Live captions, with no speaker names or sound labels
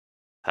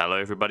Hello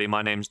everybody,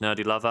 my name's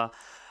Nerdy Lover,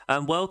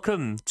 and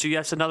welcome to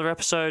yet another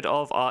episode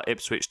of our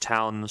Ipswich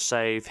Town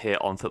save here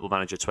on Football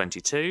Manager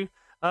 22.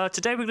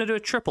 Today we're going to do a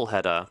triple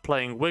header,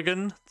 playing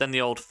Wigan, then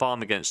the Old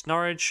Farm against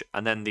Norwich,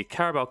 and then the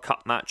Carabao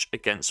Cup match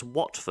against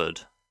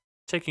Watford.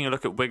 Taking a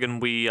look at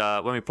Wigan,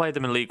 when we played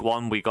them in League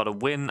One, we got a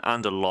win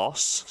and a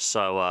loss,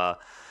 so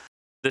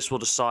this will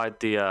decide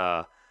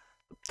the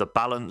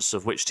balance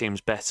of which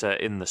team's better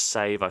in the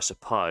save, I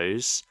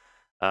suppose.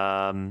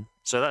 So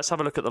let's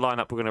have a look at the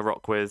lineup we're going to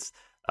rock with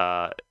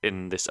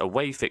in this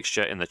away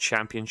fixture in the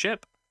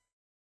Championship.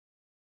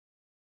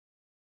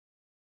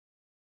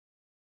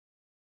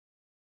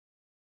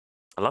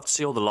 I love to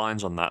see all the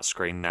lines on that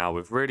screen now.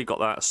 We've really got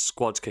that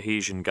squad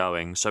cohesion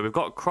going. So we've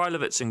got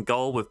Krylovitz in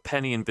goal with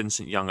Penny and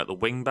Vincent Young at the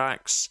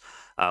wing-backs,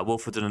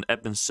 Wilfredson and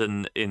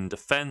Edmondson in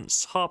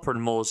defence, Harper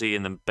and Morsey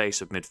in the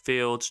base of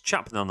midfield,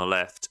 Chapman on the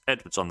left,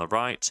 Edwards on the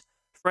right,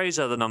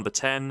 Fraser the number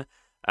 10,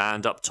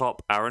 and up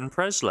top, Aaron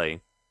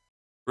Presley.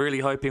 Really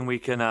hoping we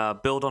can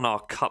build on our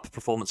cup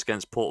performance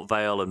against Port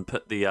Vale and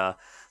put the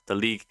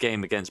league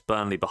game against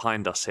Burnley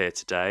behind us here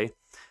today.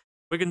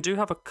 Wigan do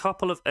have a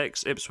couple of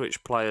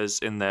ex-Ipswich players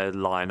in their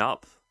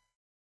lineup,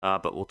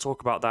 but we'll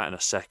talk about that in a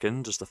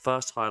second as the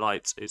first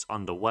highlight is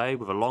underway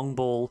with a long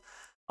ball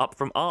up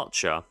from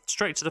Archer.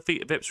 Straight to the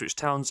feet of Ipswich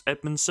Town's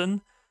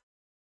Edmondson.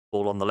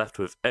 Ball on the left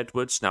with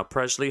Edwards. Now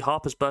Presley.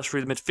 Harper's burst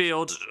through the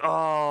midfield.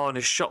 Oh, and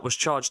his shot was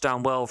charged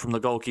down well from the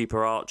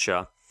goalkeeper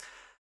Archer.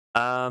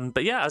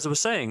 But yeah, as I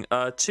was saying,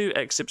 two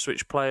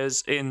ex-Ipswich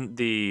players in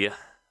the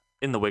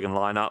Wigan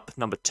lineup.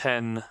 Number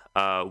 10,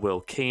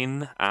 Will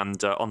Keane,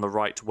 and on the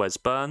right, Wes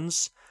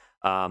Burns.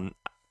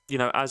 You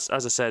know, as I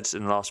said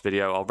in the last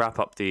video, I'll wrap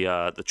up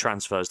the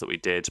transfers that we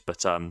did,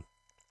 but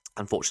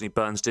unfortunately,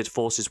 Burns did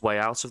force his way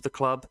out of the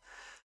club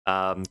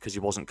because he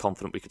wasn't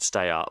confident we could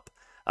stay up,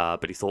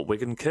 but he thought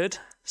Wigan could.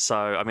 So,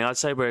 I mean, I'd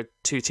say we're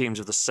two teams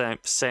of the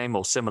same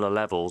or similar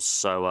levels.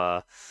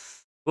 So.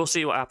 We'll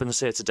see what happens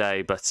here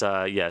today, but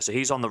yeah, so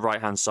he's on the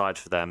right-hand side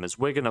for them, as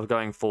Wigan are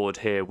going forward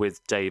here with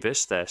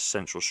Davis, their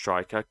central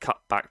striker, cut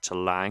back to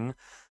Lang.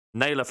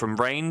 Naylor from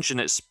range, and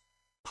it's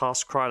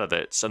past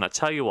Krylovitz. And I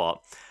tell you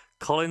what,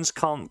 Collins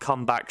can't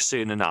come back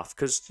soon enough,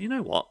 because you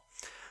know what?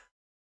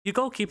 Your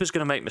goalkeeper's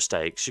going to make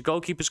mistakes. Your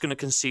goalkeeper's going to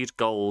concede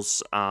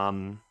goals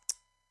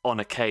on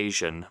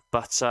occasion,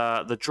 but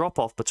the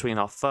drop-off between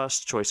our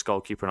first-choice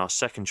goalkeeper and our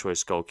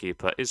second-choice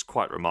goalkeeper is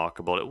quite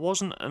remarkable. It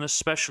wasn't an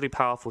especially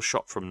powerful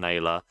shot from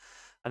Naylor,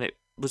 and it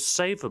was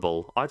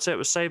savable. I'd say it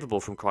was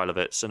savable from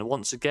Krylovitz, and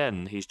once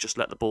again, he's just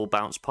let the ball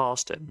bounce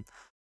past him.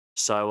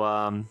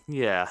 So,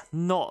 yeah,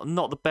 not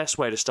the best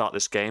way to start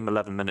this game,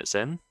 11 minutes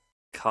in.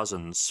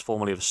 Cousins,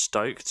 formerly of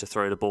Stoke, to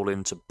throw the ball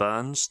into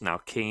Burns. Now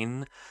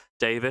Keane,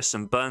 Davis,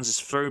 and Burns is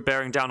through,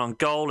 bearing down on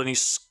goal, and he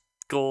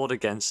scored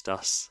against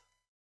us.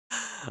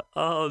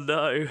 Oh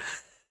no.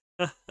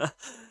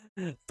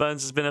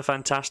 Burns has been a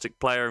fantastic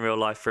player in real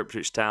life for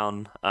Ipswich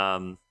Town.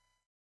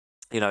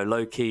 You know,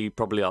 low-key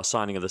probably our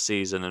signing of the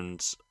season,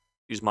 and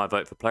he's my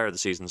vote for player of the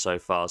season so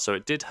far. So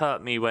it did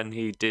hurt me when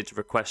he did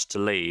request to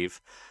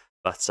leave.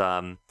 But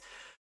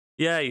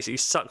yeah, he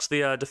sucks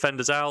the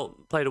defenders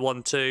out, played a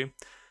 1-2,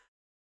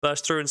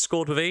 burst through and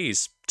scored with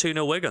ease.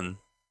 2-0 Wigan.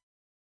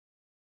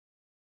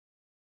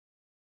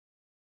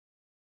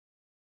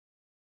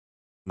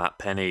 Matt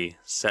Penny,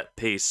 set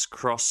piece,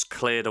 cross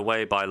cleared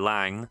away by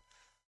Lang.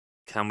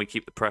 Can we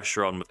keep the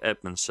pressure on with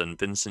Edmondson,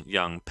 Vincent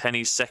Young?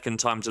 Penny's second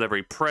time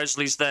delivery.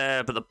 Presley's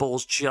there, but the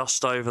ball's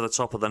just over the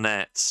top of the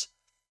net.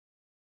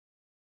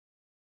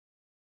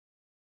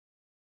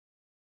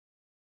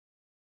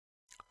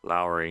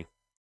 Lowry.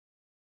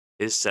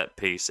 His set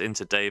piece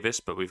into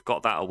Davis, but we've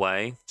got that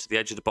away. To the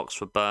edge of the box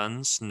for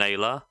Burns.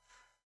 Naylor.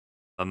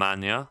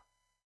 Amanya.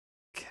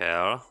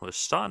 Kerr. We're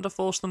starting to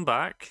force them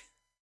back.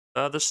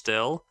 Further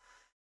still.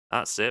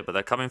 That's it, but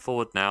they're coming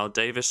forward now.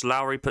 Davis,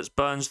 Lowry puts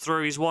Burns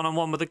through. He's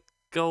one-on-one with the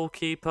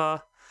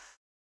goalkeeper.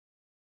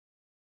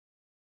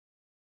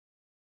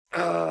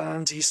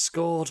 And he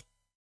scored.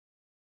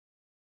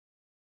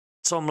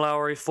 Tom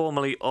Lowry,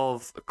 formerly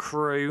of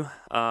Crewe.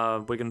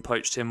 Wigan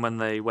poached him when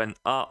they went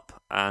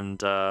up, and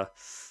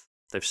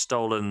they've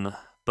stolen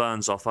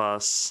Burns off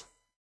us.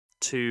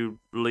 Two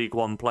League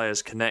One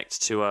players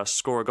connect to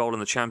score a goal in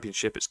the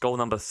Championship. It's goal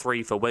number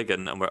 3 for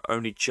Wigan, and we're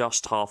only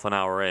just half an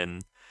hour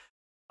in.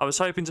 I was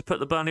hoping to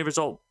put the Burnley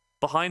result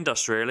behind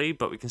us, really,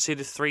 but we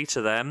conceded 3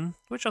 to them,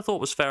 which I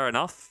thought was fair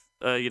enough.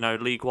 You know,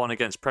 League One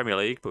against Premier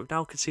League, but we've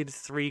now conceded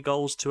 3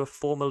 goals to a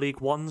former League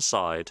One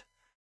side.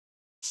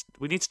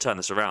 We need to turn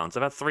this around.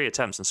 They've had 3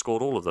 attempts and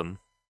scored all of them.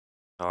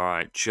 All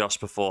right, just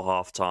before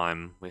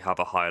half-time, we have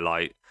a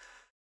highlight,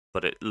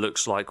 but it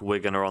looks like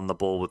Wigan are on the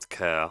ball with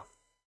Kerr.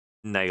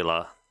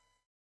 Naylor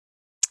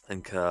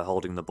and Kerr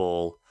holding the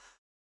ball.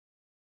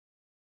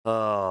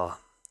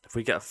 If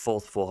we get a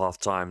 4th before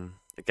half-time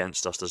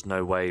against us, there's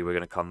no way we're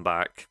going to come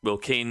back. Will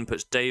Keane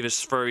puts Davis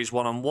through. He's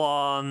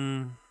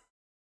one-on-one.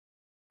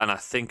 And I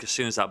think as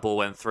soon as that ball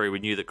went through, we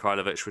knew that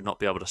Krylovitz would not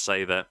be able to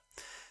save it.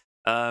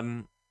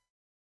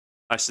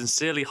 I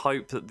sincerely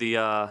hope that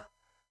the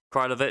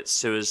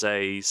Krylovitz, who is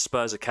a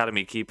Spurs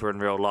Academy keeper in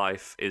real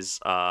life, is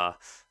a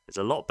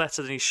lot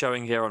better than he's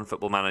showing here on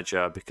Football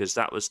Manager, because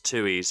that was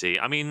too easy.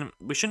 I mean,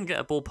 we shouldn't get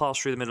a ball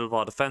passed through the middle of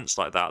our defence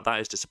like that. That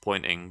is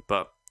disappointing,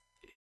 but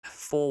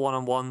 4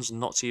 one-on-ones and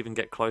not to even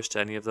get close to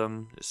any of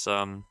them, it's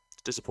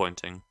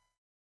disappointing.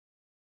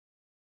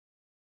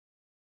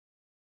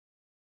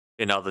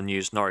 In other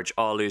news, Norwich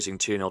are losing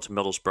 2-0 to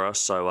Middlesbrough,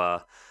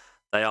 so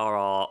they are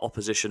our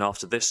opposition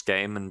after this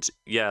game. And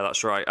yeah,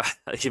 that's right.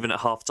 Even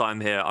at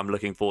half-time here, I'm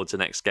looking forward to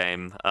next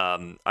game.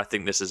 I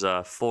think this is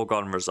a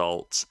foregone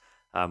result.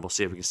 We'll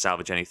see if we can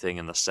salvage anything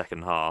in the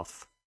second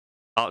half.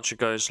 Archer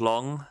goes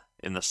long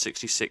in the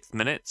 66th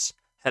minute.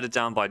 Headed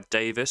down by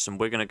Davis, and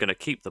we're going to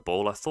keep the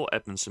ball. I thought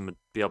Edmondson would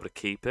be able to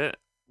keep it.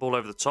 Ball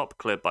over the top,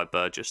 cleared by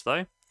Burgess,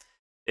 though.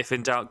 If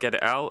in doubt, get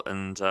it out,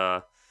 and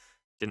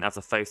didn't have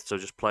the faith to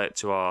just play it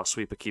to our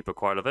sweeper keeper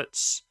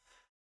Krylovitz.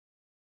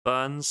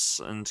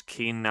 Burns and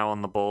Keane now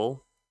on the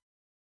ball.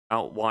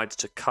 Out wide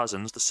to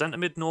Cousins. The centre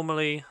mid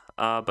normally,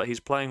 but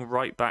he's playing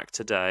right back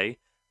today.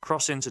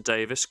 Cross into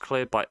Davis,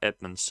 cleared by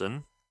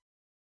Edmondson.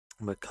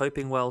 We're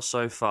coping well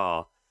so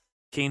far.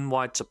 Keane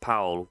wide to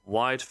Powell.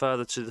 Wide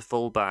further to the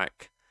full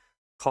back.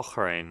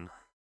 Cochrane.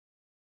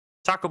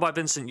 Tackle by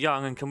Vincent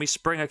Young, and can we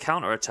spring a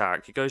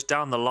counter-attack? He goes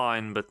down the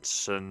line, but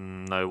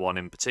no one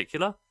in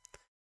particular.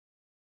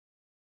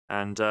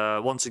 And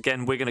once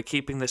again, we're going to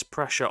keeping this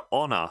pressure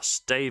on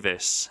us.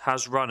 Davis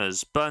has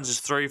runners. Burns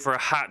is through for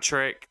a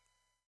hat-trick.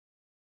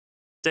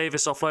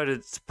 Davis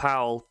offloaded to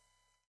Powell.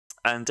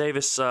 And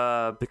Davis,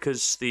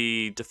 because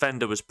the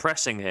defender was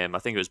pressing him, I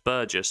think it was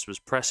Burgess, was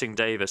pressing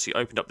Davis. He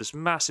opened up this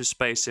massive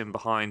space in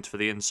behind for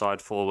the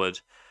inside forward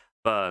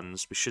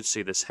Burns. We should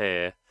see this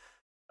here.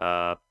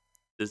 The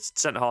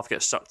centre-half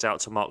gets sucked out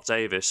to Mark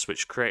Davis,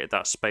 which created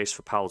that space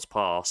for Powell's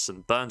pass.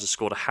 And Burns has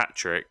scored a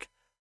hat-trick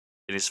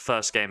in his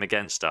first game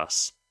against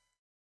us.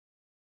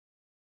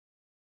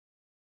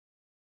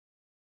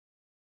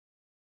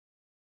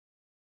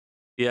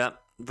 Yeah,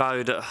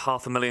 valued at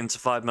 £500,000 to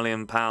 £5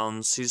 million.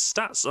 His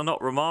stats are not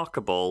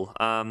remarkable.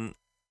 And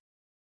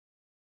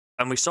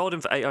we sold him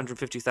for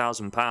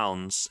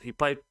 £850,000. He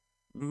played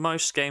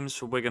most games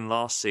for Wigan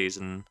last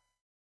season.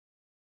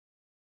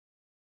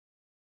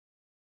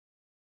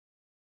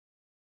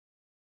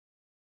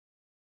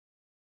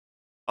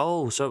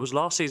 Oh, so it was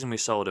last season we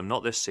sold him,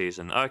 not this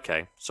season.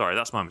 Okay, sorry,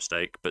 that's my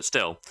mistake. But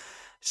still,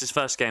 it's his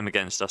first game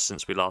against us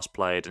since we last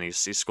played, and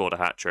he's scored a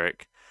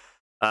hat-trick.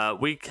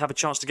 We have a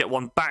chance to get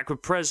one back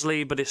with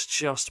Presley, but it's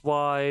just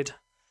wide.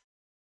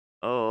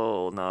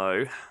 Oh,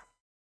 no.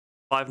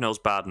 5-0's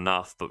bad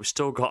enough, but we've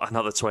still got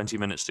another 20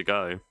 minutes to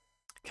go.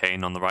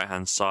 Kane on the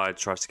right-hand side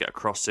tries to get a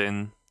cross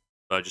in.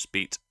 Burgess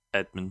beats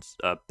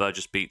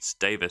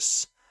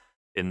Davis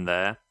in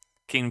there.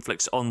 Keane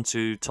flicks on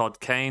to Todd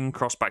Kane.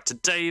 Cross back to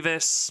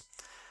Davis.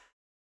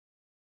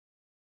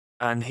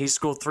 And he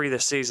scored 3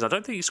 this season. I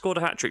don't think he scored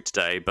a hat-trick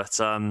today, but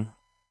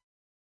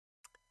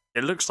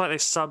it looks like they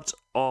subbed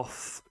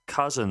off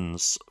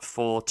Cousins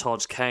for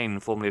Todd Kane,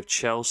 formerly of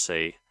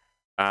Chelsea.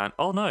 And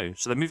oh no,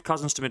 so they moved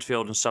Cousins to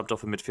midfield and subbed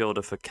off a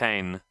midfielder for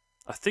Kane.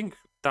 I think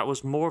that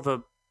was more of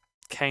a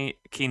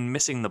Keane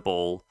missing the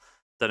ball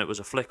than it was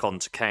a flick on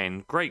to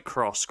Kane. Great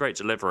cross, great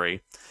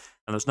delivery.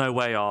 And there's no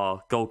way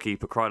our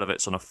goalkeeper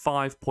Krylovitz on a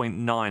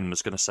 5.9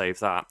 was going to save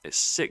that.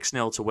 It's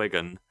 6-0 to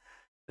Wigan.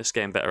 This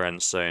game better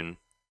end soon.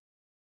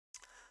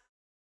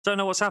 Don't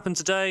know what's happened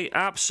today.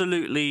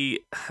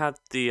 Absolutely had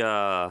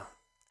the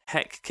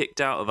heck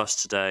kicked out of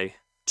us today.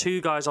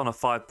 2 guys on a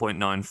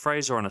 5.9.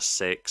 Fraser on a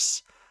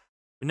 6.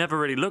 We never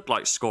really looked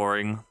like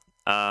scoring.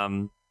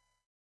 And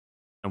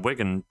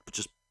Wigan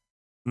just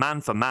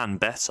man for man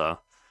better.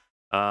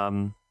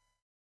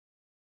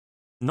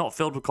 Not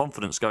filled with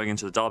confidence going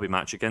into the derby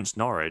match against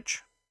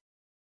Norwich.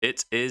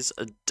 It is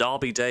a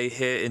derby day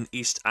here in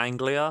East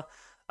Anglia.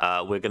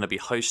 We're going to be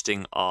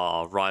hosting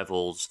our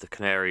rivals, the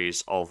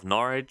Canaries of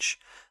Norwich.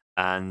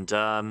 And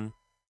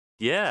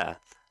yeah,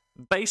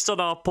 based on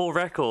our poor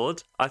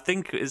record, I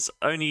think it's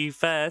only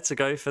fair to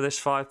go for this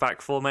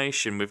 5-back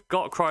formation. We've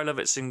got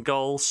Krylovitz in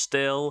goal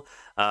still.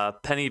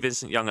 Penny,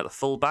 Vincent Young at the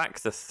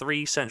fullback. The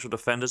 3 central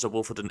defenders are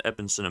Wolford,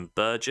 Edmondson and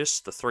Burgess.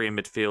 The 3 in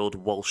midfield,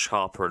 Walsh,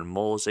 Harper and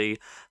Morsey.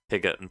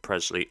 Piggott and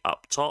Presley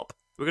up top.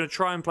 We're going to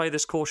try and play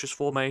this cautious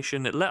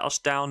formation. It let us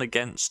down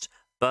against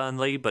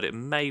Burnley, but it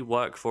may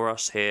work for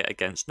us here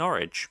against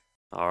Norwich.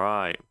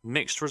 Alright,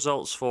 mixed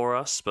results for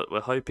us, but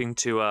we're hoping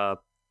to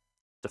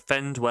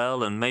defend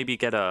well and maybe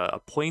get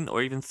a point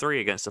or even 3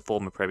 against a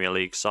former Premier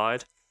League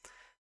side.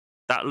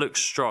 That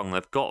looks strong.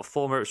 They've got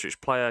former Ipswich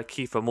player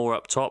Kiefer Moore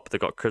up top.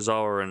 They've got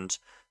Kurzawa and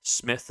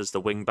Smith as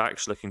the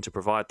wing-backs looking to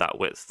provide that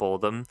width for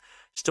them.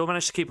 Still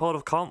managed to keep hold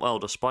of Cantwell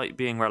despite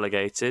being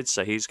relegated,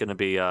 so he's going to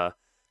be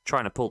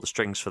trying to pull the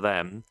strings for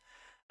them.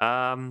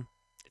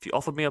 If you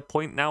offered me a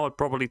point now, I'd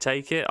probably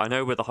take it. I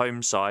know we're the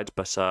home side,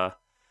 but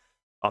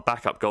our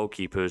backup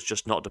goalkeeper is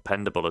just not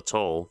dependable at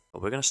all.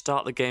 But we're going to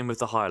start the game with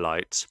the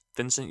highlights.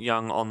 Vincent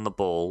Young on the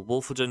ball.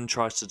 Wolfenden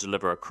tries to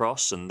deliver a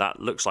cross, and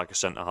that looks like a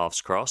centre-half's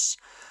cross.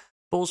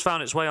 Ball's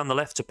found its way on the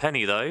left to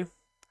Penny, though.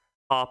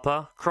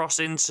 Harper, cross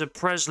into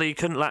Presley,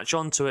 couldn't latch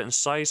onto it, and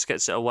Saiz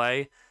gets it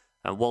away.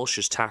 And Walsh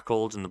is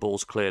tackled, and the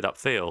ball's cleared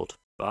upfield.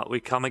 But we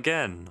come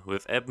again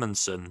with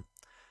Edmondson.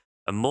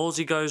 And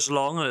Morsey goes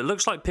long, and it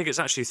looks like Piggott's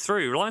actually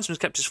through. Linesman's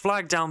kept his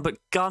flag down, but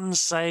Gunn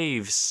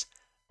saves.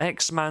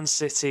 Ex-Man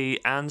City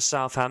and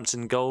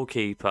Southampton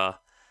goalkeeper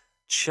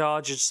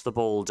charges the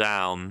ball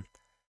down.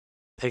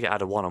 Piggott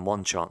had a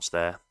one-on-one chance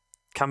there.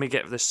 Can we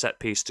get this set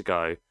piece to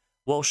go?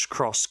 Walsh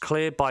cross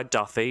cleared by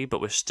Duffy,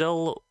 but we're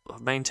still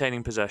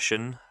maintaining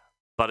possession.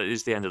 But it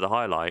is the end of the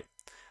highlight.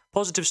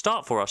 Positive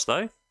start for us,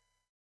 though.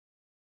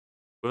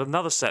 With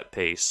another set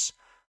piece.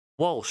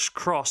 Walsh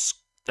cross,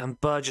 and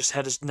Burgess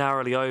headers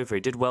narrowly over.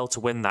 He did well to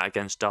win that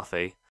against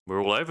Duffy.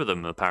 We're all over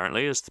them,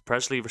 apparently, as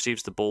Presley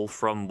receives the ball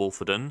from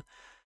Wolfenden.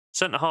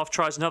 Centre-half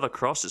tries another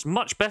cross. It's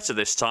much better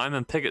this time,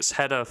 and Piggott's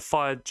header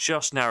fired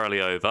just narrowly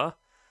over.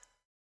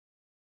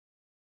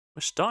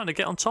 We're starting to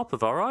get on top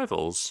of our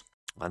rivals.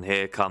 And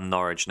here come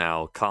Norwich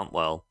now.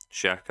 Cantwell,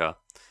 Xhaka.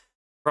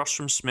 Cross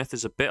from Smith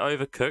is a bit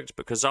overcooked,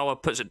 but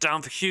Kazawa puts it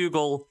down for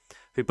Hugel,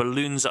 who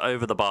balloons it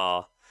over the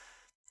bar.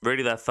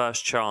 Really their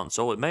first chance.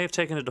 Oh, it may have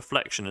taken a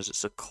deflection as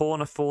it's a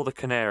corner for the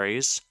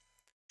Canaries.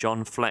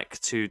 John Fleck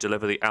to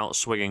deliver the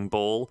out-swinging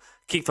ball.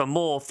 Kiefer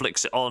Moore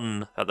flicks it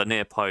on at the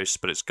near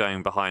post, but it's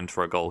going behind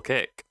for a goal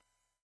kick.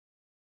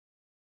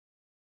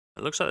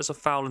 It looks like there's a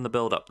foul in the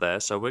build-up there,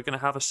 so we're going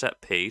to have a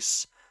set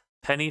piece.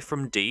 Penny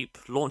from deep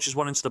launches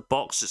one into the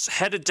box. It's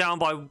headed down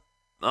by...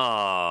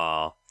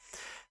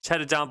 It's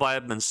headed down by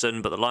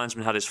Edmondson, but the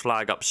linesman had his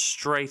flag up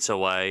straight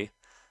away.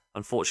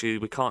 Unfortunately,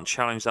 we can't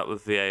challenge that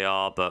with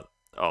VAR, but...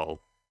 Oh,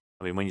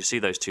 I mean, when you see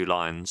those two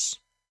lines...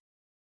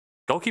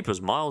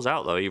 Goalkeeper's miles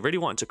out, though. He really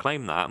wanted to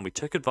claim that, and we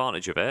took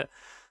advantage of it.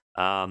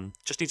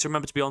 Just need to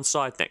remember to be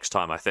onside next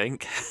time, I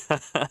think.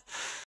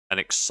 An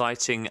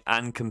exciting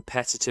and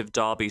competitive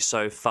derby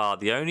so far.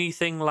 The only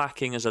thing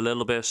lacking is a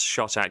little bit of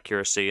shot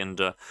accuracy and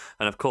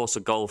of course,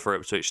 a goal for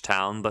Ipswich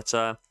Town. But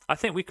I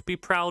think we could be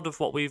proud of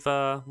what we've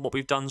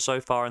done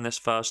so far in this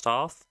first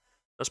half.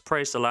 Let's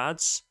praise the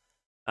lads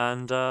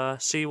and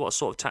see what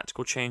sort of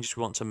tactical changes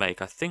we want to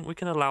make. I think we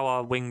can allow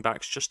our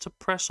wing-backs just to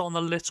press on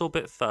a little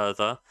bit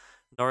further.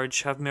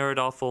 Norwich have mirrored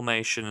our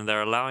formation and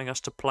they're allowing us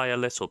to play a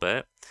little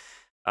bit.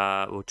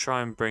 We'll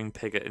try and bring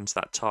Piggott into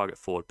that target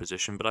forward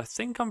position, but I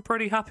think I'm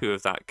pretty happy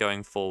with that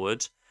going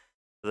forward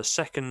for the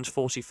second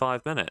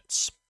 45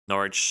 minutes.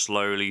 Norwich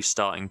slowly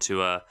starting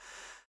to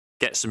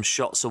get some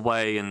shots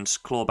away and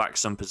claw back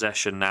some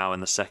possession now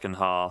in the second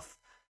half.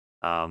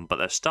 But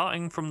they're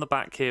starting from the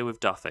back here with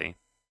Duffy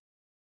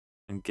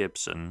and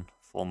Gibson,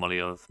 formerly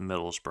of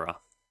Middlesbrough.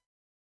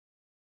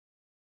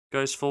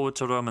 Goes forward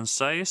to Roman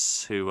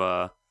Saiz,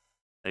 who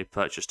they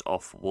purchased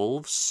off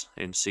Wolves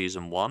in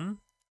Season 1.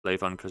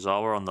 Levon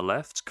Kurzawa on the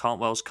left.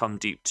 Cantwell's come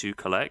deep to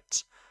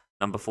collect.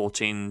 Number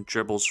 14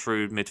 dribbles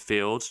through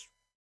midfield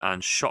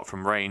and shot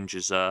from range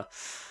is didn't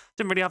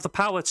really have the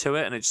power to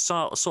it, and it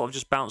sort of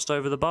just bounced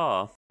over the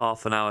bar.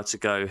 Half an hour to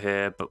go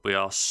here, but we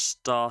are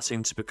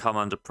starting to become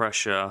under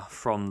pressure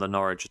from the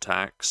Norwich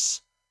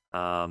attacks.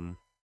 We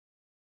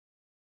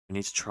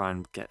need to try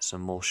and get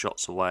some more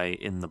shots away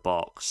in the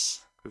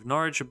box. With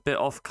Norwich a bit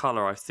off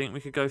colour, I think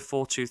we could go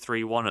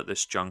 4-2-3-1 at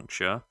this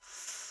juncture.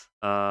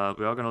 We are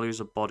going to lose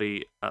a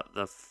body at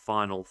the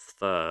final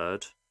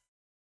third.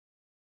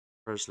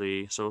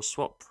 Presley, so we'll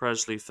swap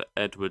Presley for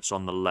Edwards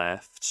on the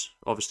left.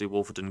 Obviously,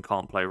 Wolfenden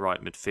can't play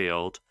right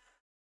midfield.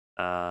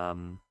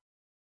 But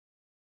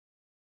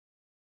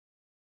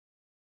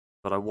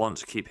I want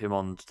to keep him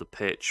on the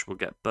pitch. We'll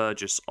get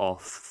Burgess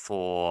off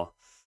for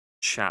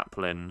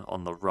Chaplin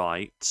on the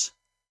right.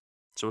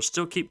 So we'll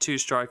still keep two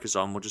strikers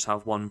on. We'll just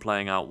have one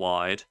playing out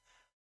wide.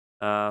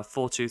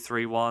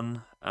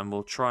 4-2-3-1, and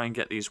we'll try and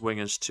get these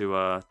wingers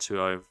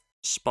to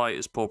despite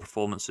his poor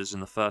performances in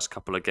the first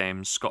couple of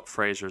games, Scott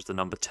Fraser is the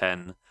number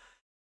 10.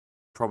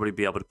 Probably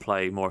be able to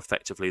play more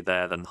effectively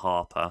there than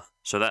Harper.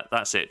 So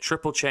that's it.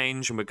 Triple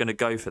change, and we're going to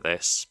go for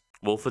this.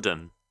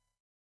 Wolfenden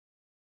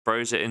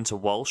throws it into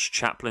Walsh.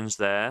 Chaplin's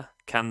there.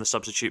 Can the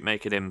substitute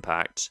make an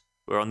impact?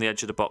 We're on the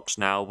edge of the box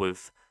now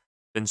with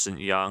Vincent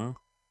Young.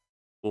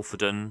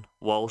 Wolfenden,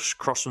 Walsh,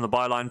 cross from the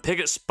byline.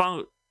 Piggott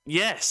spun.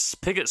 Yes,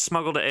 Piggott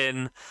smuggled it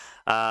in.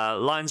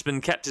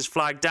 Linesman kept his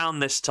flag down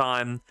this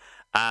time,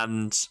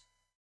 and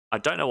I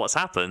don't know what's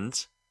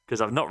happened because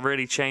I've not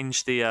really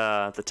changed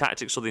the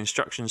tactics or the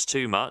instructions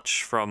too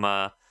much from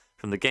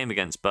the game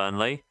against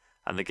Burnley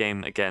and the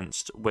game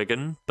against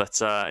Wigan. But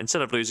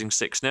instead of losing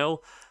 6-0,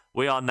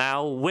 we are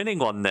now winning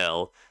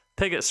 1-0.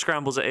 Piggott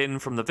scrambles it in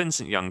from the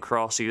Vincent Young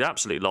cross. He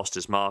absolutely lost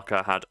his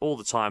marker, had all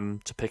the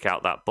time to pick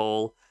out that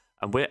ball,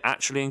 and we're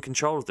actually in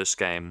control of this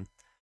game.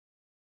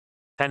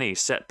 Penny,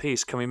 set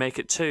piece, can we make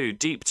it 2?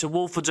 Deep to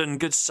Wolfenden,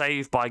 good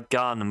save by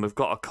Gunn, and we've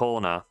got a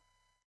corner.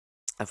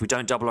 If we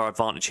don't double our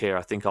advantage here,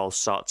 I think I'll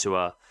start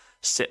to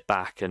sit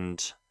back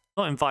and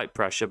not invite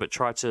pressure, but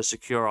try to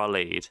secure our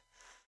lead.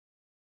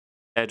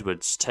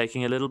 Edwards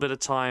taking a little bit of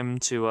time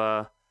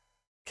to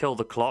kill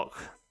the clock.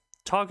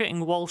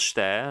 Targeting Walsh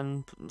there,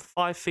 and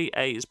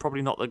 5'8" is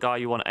probably not the guy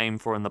you want to aim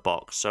for in the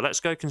box. So let's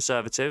go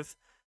conservative.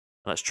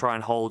 Let's try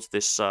and hold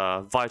this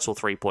vital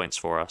 3 points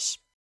for us.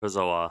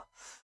 Kazoa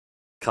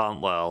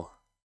can't well.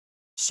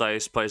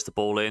 Sace plays the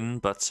ball in,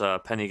 but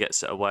Penny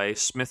gets it away.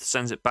 Smith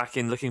sends it back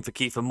in, looking for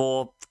Kiefer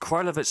Moore.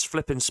 Krylovic's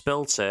flipping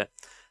spilt it.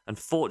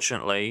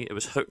 Unfortunately, it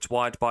was hooked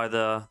wide by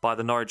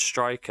the Norwich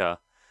striker.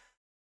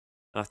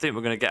 And I think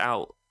we're going to get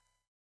out.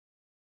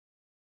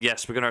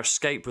 Yes, we're going to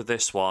escape with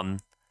this one.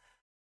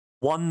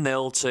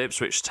 1-0 to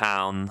Ipswich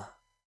Town.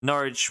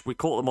 Norwich, we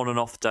caught them on an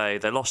off day.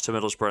 They lost to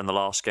Middlesbrough in the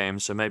last game,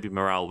 so maybe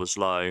morale was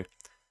low.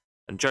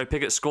 And Joe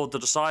Pigott scored the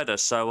decider,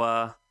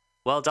 so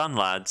well done,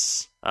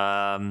 lads.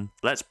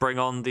 Let's bring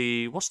on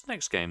the... What's the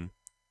next game?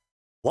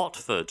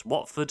 Watford.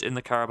 Watford in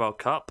the Carabao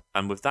Cup.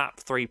 And with that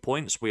 3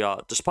 points, we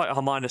are, despite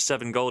our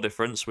 -7 goal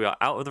difference, we are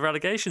out of the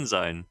relegation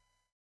zone.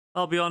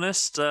 I'll be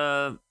honest,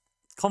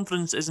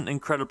 confidence isn't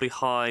incredibly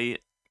high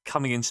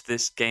coming into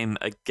this game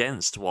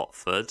against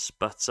Watford,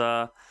 but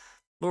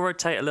we'll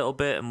rotate a little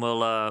bit and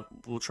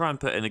we'll try and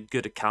put in a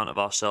good account of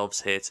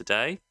ourselves here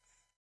today.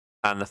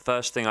 And the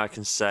first thing I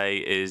can say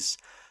is,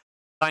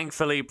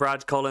 thankfully,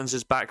 Brad Collins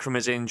is back from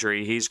his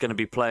injury. He's going to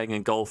be playing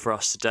in goal for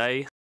us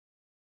today.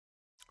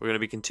 We're going to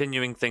be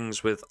continuing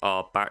things with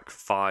our back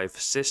five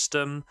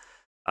system.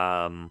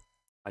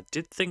 I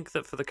did think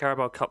that for the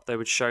Carabao Cup they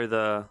would show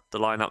the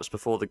lineups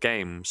before the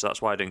game, so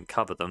that's why I didn't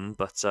cover them.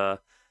 But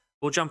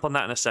we'll jump on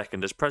that in a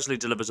second as Presley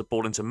delivers a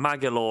ball into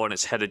Magalore and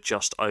it's headed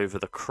just over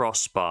the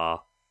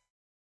crossbar.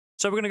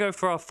 So we're going to go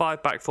for our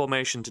 5-back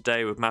formation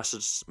today with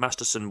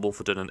Masterson,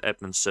 Wolfenden and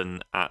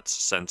Edmondson at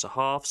centre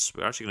halves.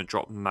 We're actually going to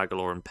drop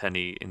Magalore and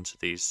Penny into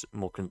these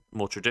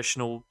more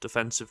traditional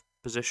defensive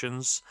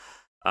positions.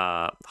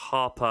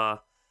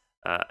 Harper,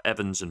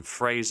 Evans and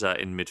Fraser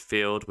in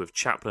midfield with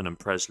Chaplin and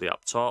Presley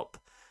up top.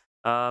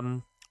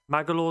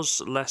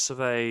 Magalore's less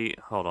of a...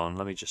 Hold on,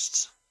 let me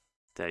just...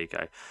 There you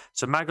go.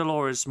 So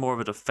Magalore is more of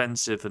a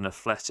defensive and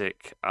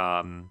athletic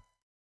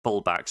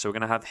fullback. So we're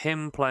going to have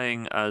him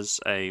playing as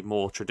a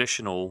more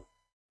traditional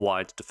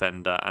wide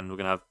defender, and we're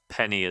going to have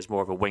Penny as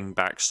more of a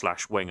wing-back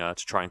 / winger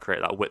to try and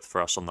create that width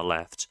for us on the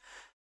left.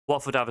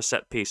 Watford have a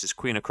set piece as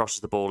Queen crosses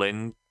the ball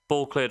in.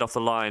 Ball cleared off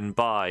the line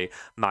by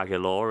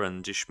Magalore,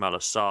 and Ismail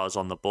Assar's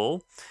on the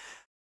ball.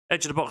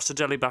 Edge of the box to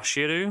Deli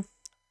Bashiru.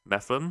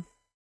 Meflem.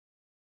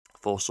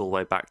 Force all the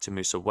way back to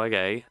Musa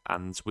Wege,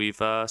 and we've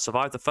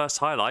survived the first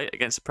highlight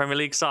against the Premier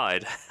League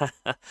side.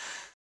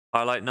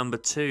 Highlight number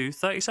 2,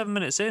 37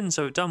 minutes in,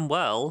 so we've done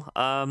well.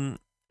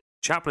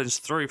 Chaplin's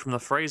through from the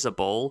Fraser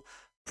ball.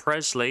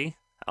 Presley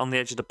on the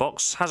edge of the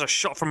box has a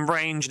shot from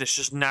range, and it's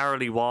just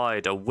narrowly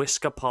wide. A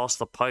whisker past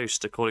the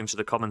post, according to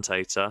the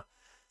commentator.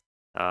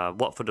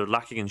 Watford are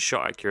lacking in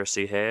shot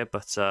accuracy here,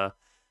 but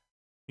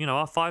you know,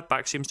 our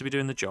 5-back seems to be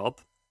doing the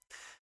job.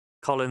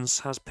 Collins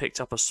has picked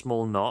up a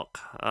small knock.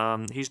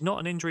 He's not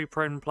an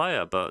injury-prone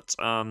player, but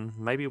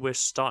maybe we're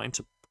starting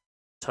to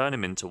turn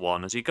him into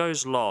one as he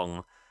goes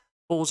long.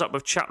 Ball's up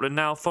with Chaplin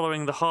now,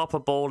 following the Harper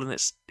ball,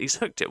 and he's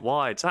hooked it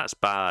wide. That's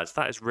bad.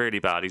 That is really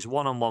bad. He's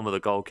one-on-one with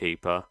a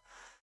goalkeeper.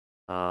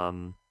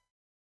 And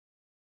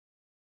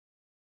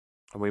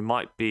we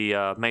might be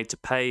made to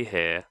pay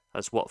here,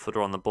 as Watford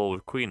are on the ball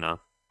with Quina.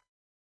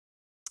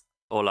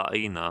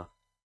 Olaina.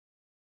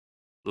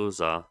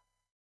 Luza.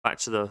 Back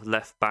to the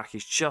left back.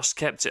 He's just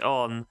kept it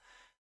on.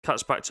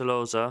 Cuts back to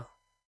Loza.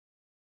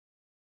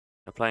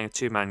 They're playing a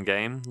 2-man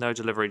game. No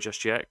delivery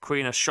just yet.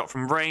 Queen a shot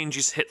from range.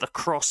 He's hit the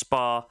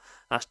crossbar.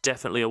 That's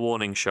definitely a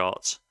warning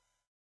shot.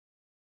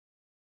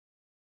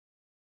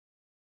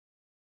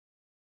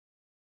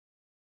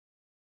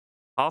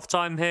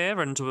 Half-time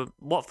here, and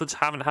Watford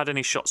haven't had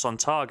any shots on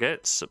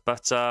target,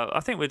 but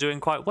I think we're doing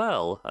quite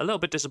well. A little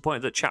bit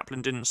disappointed that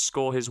Chaplin didn't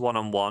score his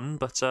one-on-one,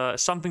 but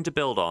something to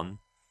build on.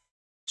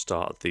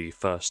 Start the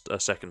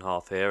second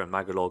half here, and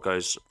Magalore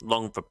goes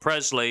long for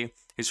Presley.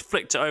 He's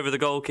flicked it over the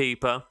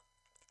goalkeeper.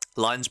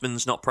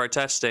 Linesman's not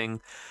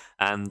protesting,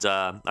 and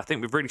I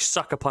think we've really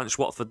sucker punched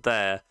Watford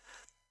there.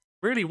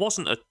 Really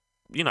wasn't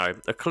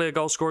a clear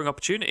goal scoring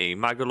opportunity.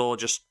 Magalore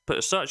just put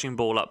a searching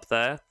ball up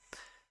there.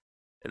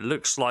 It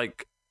looks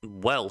like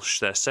Welsh,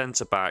 their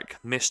centre back,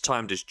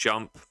 mistimed his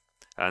jump,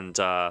 and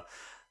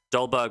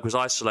Dolberg was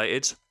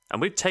isolated. And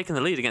we've taken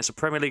the lead against a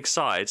Premier League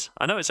side.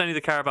 I know it's only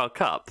the Carabao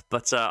Cup,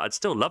 but I'd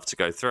still love to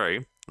go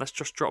through. Let's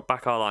just drop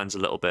back our lines a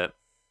little bit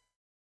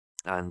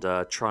and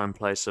try and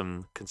play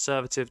some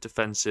conservative,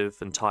 defensive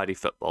and tidy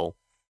football.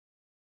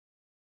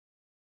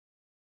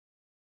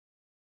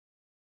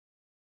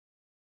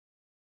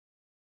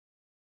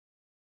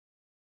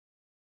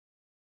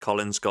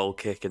 Collins' goal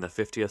kick in the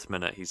 50th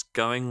minute. He's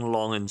going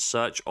long in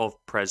search of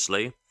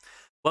Presley.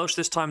 Welsh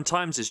this time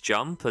times his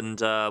jump,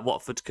 and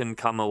Watford can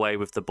come away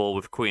with the ball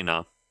with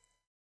Quina.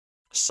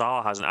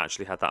 Saar hasn't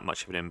actually had that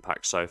much of an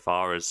impact so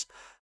far as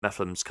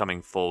Meflem's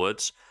coming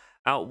forwards.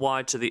 Out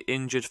wide to the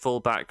injured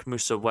fullback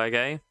Musa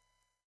Wege.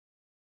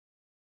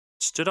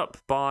 Stood up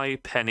by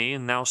Penny,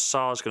 and now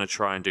Saar's going to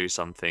try and do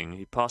something.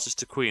 He passes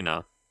to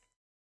Quina.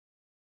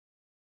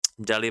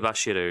 Deli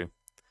Bashiru.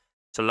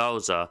 To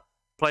Loza.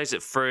 Plays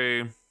it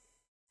through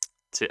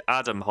to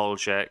Adam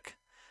Holjek,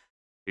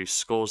 who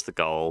scores the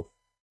goal.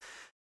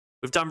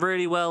 We've done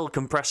really well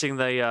compressing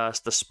the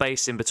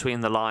space in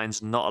between the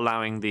lines, not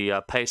allowing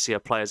the pacier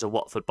players of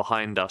Watford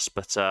behind us.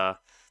 But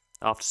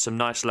after some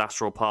nice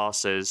lateral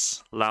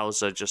passes,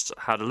 Lauza just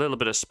had a little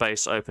bit of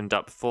space opened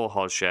up for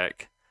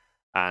Hodgek.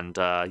 And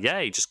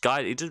yeah, he just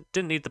guided. He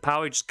didn't need the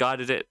power. He just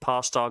guided it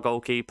past our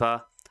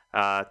goalkeeper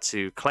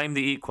to claim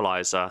the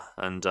equaliser.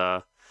 And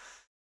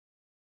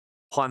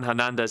Juan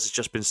Hernandez has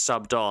just been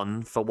subbed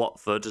on for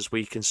Watford as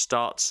we can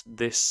start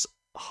this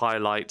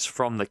highlight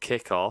from the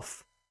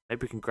kickoff.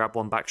 Maybe we can grab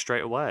one back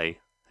straight away.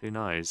 Who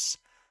knows?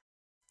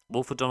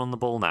 Wolford on the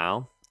ball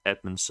now.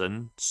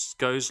 Edmondson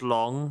goes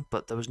long,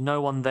 but there was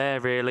no one there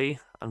really.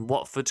 And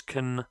Watford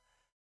can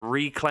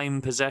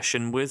reclaim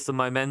possession with the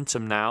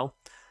momentum now.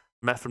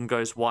 Mefflin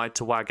goes wide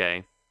to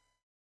Wage.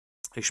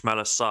 Ismail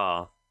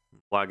Assar.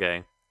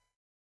 Wage.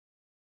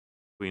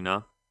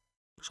 Quina.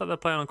 Looks like they're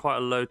playing on quite a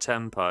low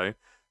tempo.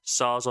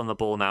 Sar's on the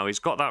ball now. He's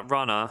got that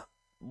runner.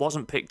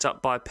 Wasn't picked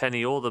up by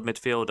Penny or the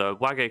midfielder.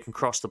 Wage can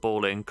cross the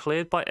ball in.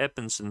 Cleared by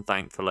Edmondson,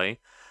 thankfully.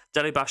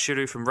 Deli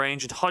Bashiru from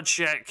range. And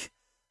Hodgek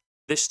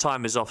this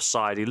time is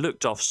offside. He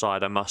looked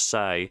offside, I must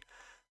say.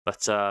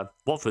 But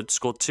Watford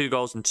scored 2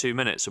 goals in 2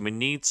 minutes, and we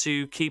need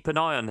to keep an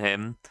eye on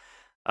him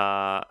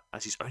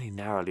as he's only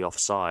narrowly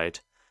offside.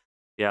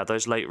 Yeah,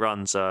 those late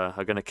runs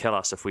are going to kill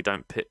us if we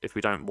don't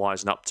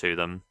wisen up to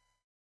them.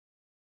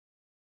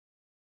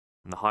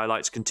 And the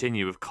highlights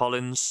continue with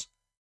Collins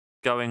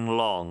going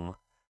long.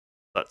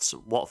 But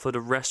Watford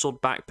have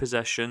wrestled back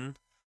possession.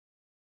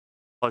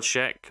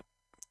 Hodgek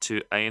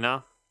to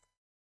Aina.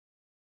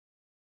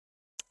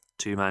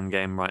 2-man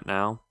game right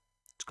now.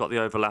 It's got the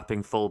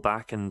overlapping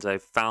fullback and they've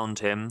found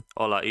him.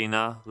 Ola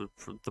Ina.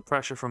 The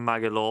pressure from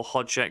Magalor.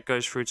 Hodgek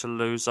goes through to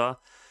Loser,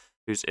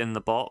 who's in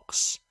the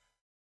box.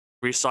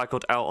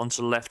 Recycled out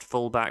onto left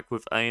fullback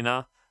with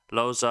Aina.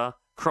 Loza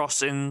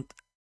crossing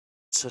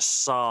to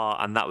Saar,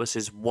 and that was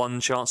his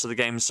one chance of the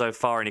game so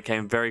far, and he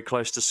came very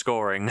close to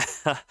scoring.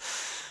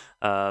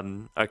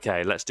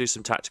 Okay, let's do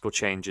some tactical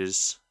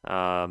changes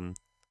to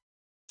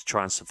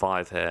try and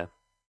survive here.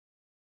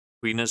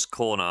 Queena's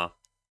corner.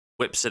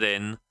 Whips it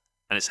in,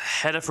 and it's a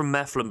header from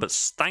Mefflin, but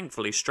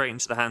thankfully straight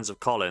into the hands of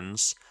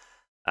Collins,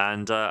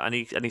 and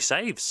he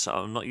saves.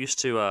 I'm not used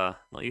to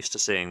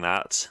seeing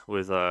that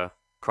with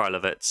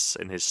Krylovitz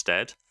in his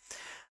stead.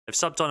 They've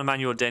subbed on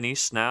Emmanuel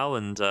Denis now,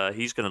 and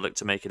he's going to look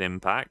to make an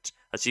impact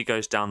as he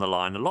goes down the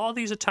line. A lot of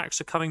these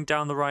attacks are coming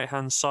down the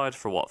right-hand side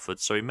for Watford,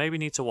 so we maybe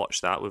need to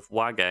watch that with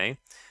Wage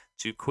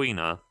to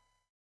Quina.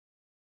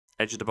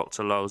 Edge of the box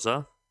to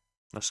Loza.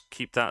 Let's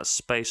keep that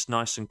space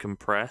nice and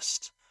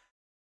compressed.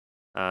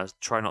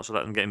 Try not to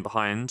let them get in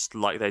behind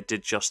like they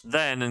did just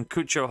then, and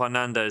Cucho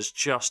Hernandez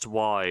just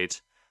wide.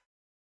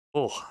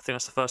 Oh, I think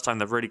that's the first time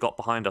they've really got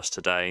behind us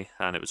today,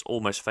 and it was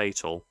almost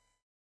fatal.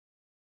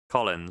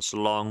 Collins,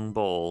 long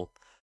ball.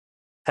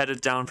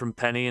 Headed down from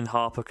Penny, and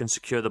Harper can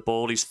secure the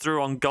ball. He's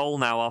through on goal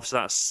now after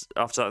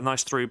that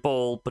nice through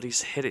ball, but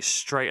he's hit it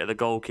straight at the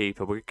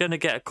goalkeeper. We're going to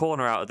get a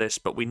corner out of this,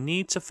 but we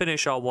need to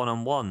finish our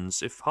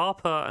one-on-ones. If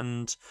Harper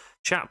and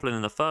Chaplin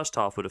in the first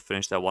half would have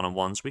finished their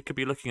one-on-ones, we could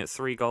be looking at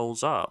 3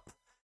 goals up.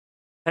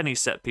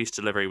 Penny's set-piece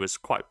delivery was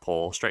quite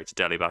poor, straight to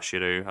Deli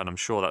Bashiru, and I'm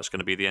sure that's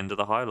going to be the end of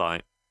the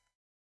highlight.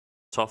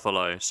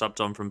 Toffolo,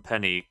 subbed on from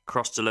Penny,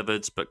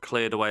 cross-delivered, but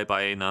cleared away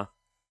by Aina.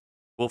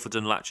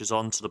 Wolfenden latches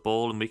on to the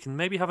ball, and we can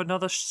maybe have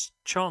another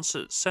chance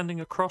at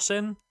sending a cross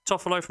in.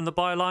 Toffolo from the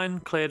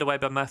byline, cleared away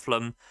by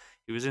Mefflin.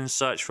 He was in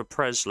search for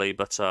Presley,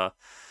 but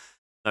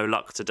no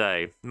luck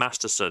today.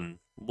 Masterson,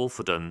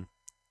 Wolfenden.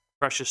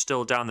 Pressure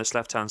still down this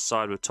left-hand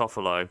side with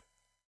Toffolo.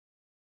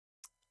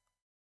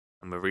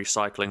 And we're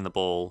recycling the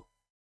ball.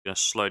 Going to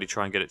slowly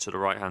try and get it to the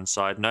right-hand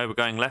side. No, we're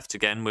going left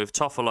again with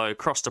Toffolo.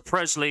 Cross to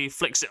Presley.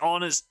 Flicks it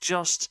on. It's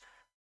just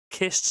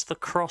kissed the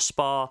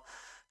crossbar.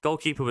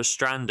 Goalkeeper was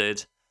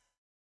stranded.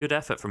 Good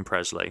effort from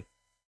Presley.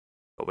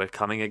 But we're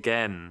coming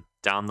again.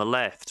 Down the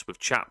left with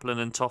Chaplin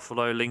and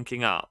Toffolo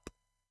linking up.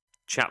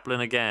 Chaplin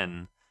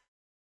again.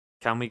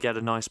 Can we get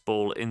a nice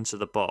ball into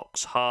the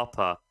box?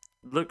 Harper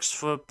looks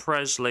for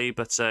Presley,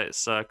 but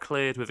it's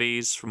cleared with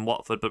ease from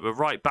Watford. But we're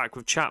right back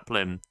with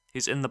Chaplin.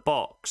 He's in the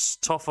box.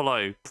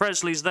 Toffolo.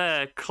 Presley's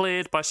there.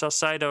 Cleared by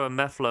Salcedo and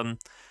Mefflin.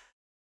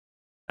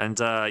 And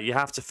you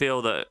have to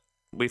feel that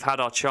we've had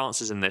our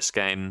chances in this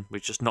game.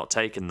 We've just not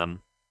taken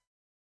them.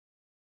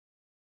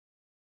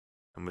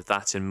 And with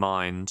that in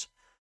mind,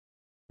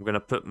 I'm going to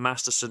put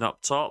Masterson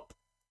up top.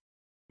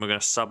 We're going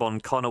to sub on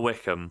Connor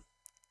Wickham.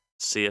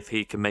 See if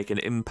he can make an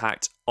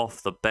impact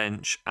off the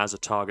bench as a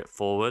target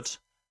forward.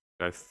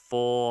 Go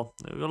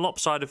a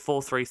lopsided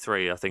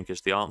 4-3-3, I think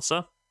is the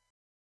answer.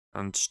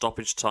 And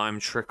stoppage time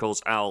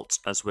trickles out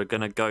as we're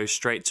going to go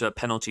straight to a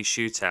penalty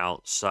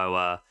shootout.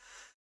 So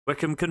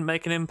Wickham couldn't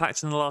make an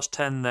impact in the last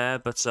 10 there,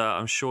 but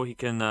I'm sure he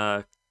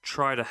can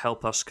try to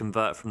help us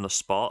convert from the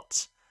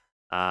spot.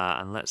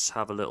 And let's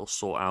have a little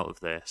sort out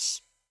of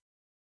this.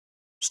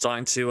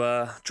 Starting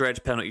to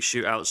dread penalty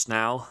shootouts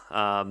now,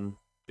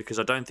 because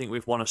I don't think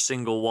we've won a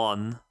single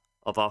one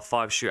of our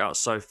 5 shootouts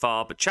so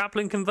far. But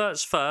Chaplin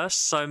converts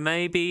first, so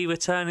maybe we're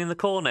turning the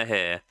corner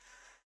here.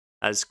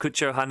 as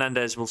Cucho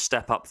Hernandez will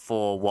step up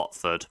for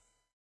Watford.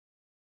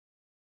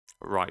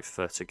 Right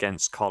foot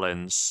against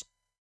Collins.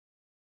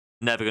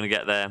 Never going to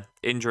get there.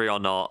 Injury or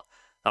not.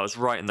 That was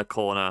right in the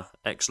corner.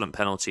 Excellent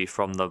penalty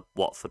from the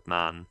Watford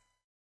man.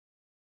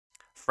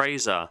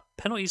 Fraser.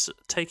 Penalties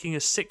taking a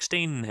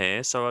 16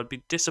 here, so I'd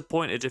be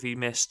disappointed if he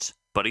missed,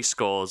 but he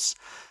scores.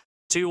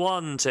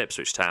 2-1 to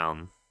Ipswich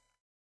Town.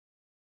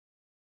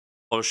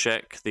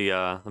 Olszek,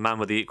 the man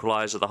with the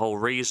equaliser, the whole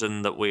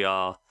reason that we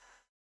are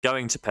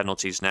going to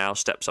penalties now,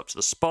 steps up to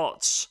the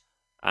spots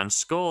and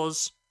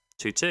scores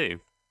 2-2.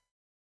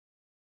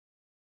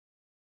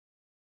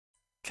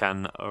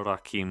 Can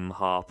Raheem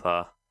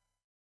Harper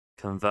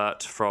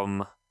convert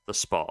from the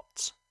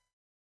spot?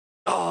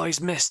 Oh,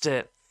 he's missed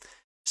it.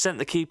 Sent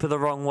the keeper the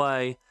wrong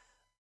way,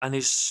 and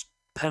his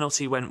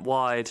penalty went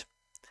wide.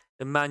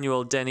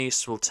 Emmanuel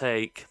Dennis will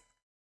take.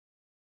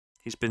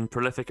 He's been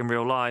prolific in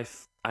real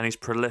life, and he's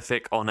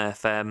prolific on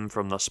FM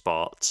from the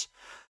spot.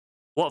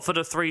 Watford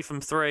are 3 from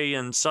 3,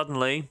 and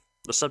suddenly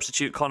the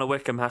substitute Connor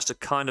Wickham has to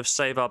kind of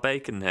save our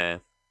bacon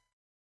here.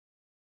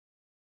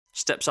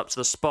 Steps up to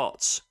the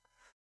spot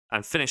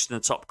and finished in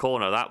the top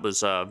corner. That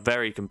was a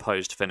very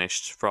composed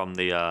finish from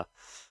the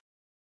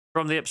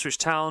Ipswich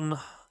Town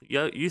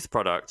youth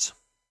product.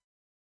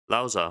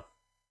 Lauza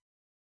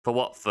for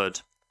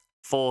Watford,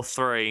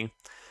 4-3.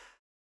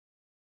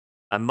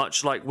 And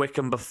much like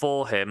Wickham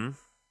before him,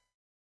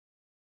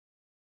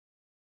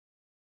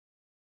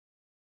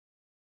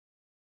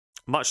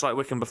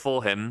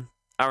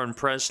 Aaron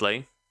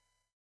Presley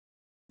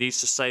needs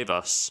to save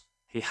us.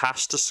 He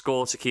has to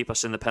score to keep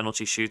us in the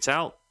penalty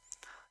shootout.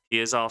 He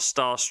is our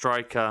star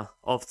striker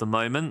of the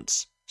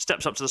moment.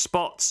 Steps up to the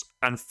spot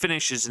and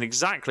finishes in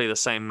exactly the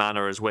same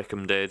manner as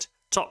Wickham did.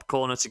 Top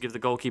corner to give the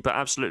goalkeeper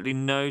absolutely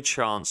no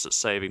chance at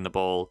saving the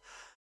ball.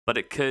 But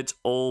it could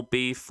all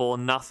be for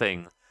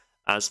nothing,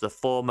 as the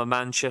former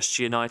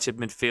Manchester United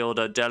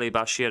midfielder Deli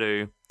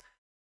Bashiru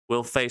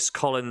will face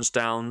Collins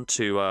down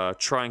to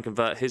try and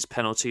convert his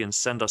penalty and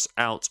send us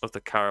out of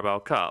the Carabao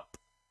Cup.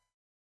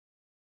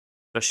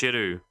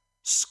 Bashiru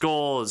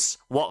scores.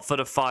 Watford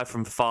are 5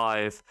 from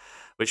 5,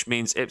 which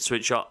means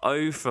Ipswich are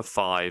 0 for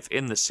 5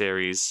 in the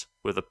series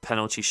with a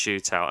penalty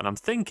shootout. And I'm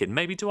thinking,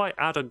 maybe do I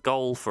add a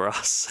goal for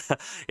us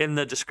in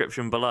the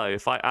description below?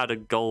 If I add a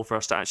goal for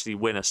us to actually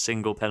win a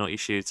single penalty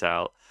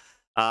shootout.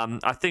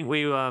 I think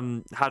we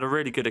had a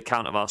really good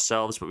account of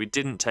ourselves, but we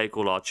didn't take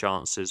all our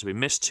chances. We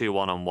missed 2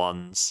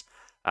 one-on-ones,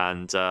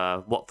 and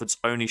Watford's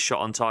only shot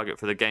on target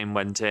for the game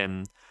went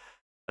in.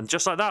 And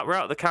just like that, we're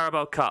out of the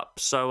Carabao Cup.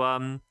 So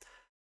I'm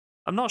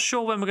not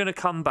sure when we're going to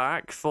come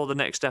back for the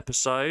next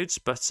episodes,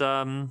 but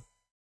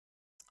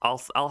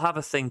I'll have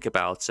a think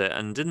about it.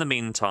 And in the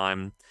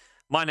meantime,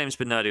 my name's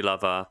been Nerdy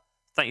Lover.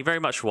 Thank you very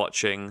much for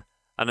watching,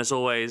 and as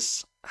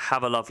always,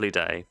 have a lovely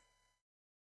day.